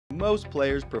most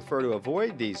players prefer to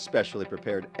avoid these specially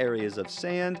prepared areas of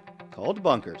sand called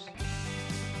bunkers.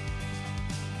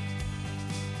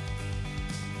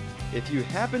 If you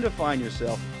happen to find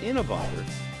yourself in a bunker,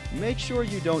 make sure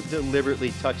you don't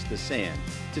deliberately touch the sand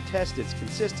to test its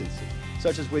consistency,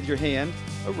 such as with your hand,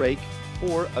 a rake,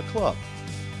 or a club.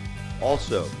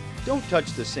 Also, don't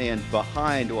touch the sand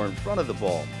behind or in front of the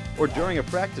ball or during a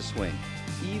practice swing,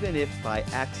 even if by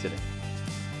accident.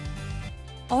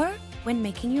 Or when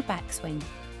making your backswing.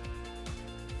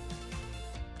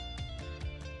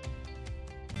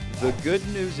 The good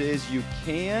news is you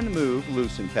can move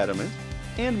loose impediments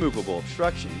and movable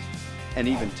obstructions, and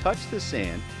even touch the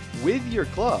sand with your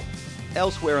club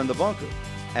elsewhere in the bunker,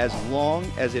 as long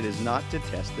as it is not to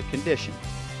test the conditions.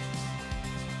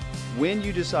 When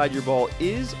you decide your ball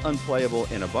is unplayable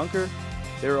in a bunker,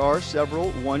 there are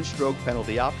several one-stroke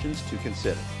penalty options to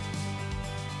consider.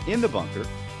 In the bunker,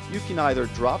 you can either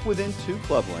drop within 2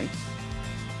 club lengths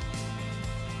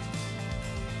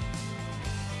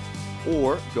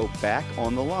or go back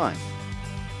on the line.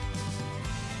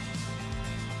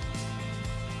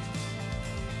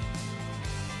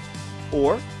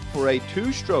 Or, for a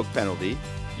 2-stroke penalty,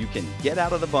 you can get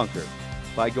out of the bunker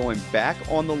by going back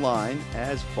on the line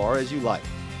as far as you like.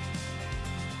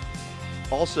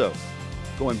 Also,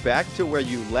 going back to where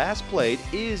you last played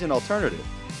is an alternative,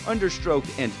 under stroke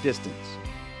and distance.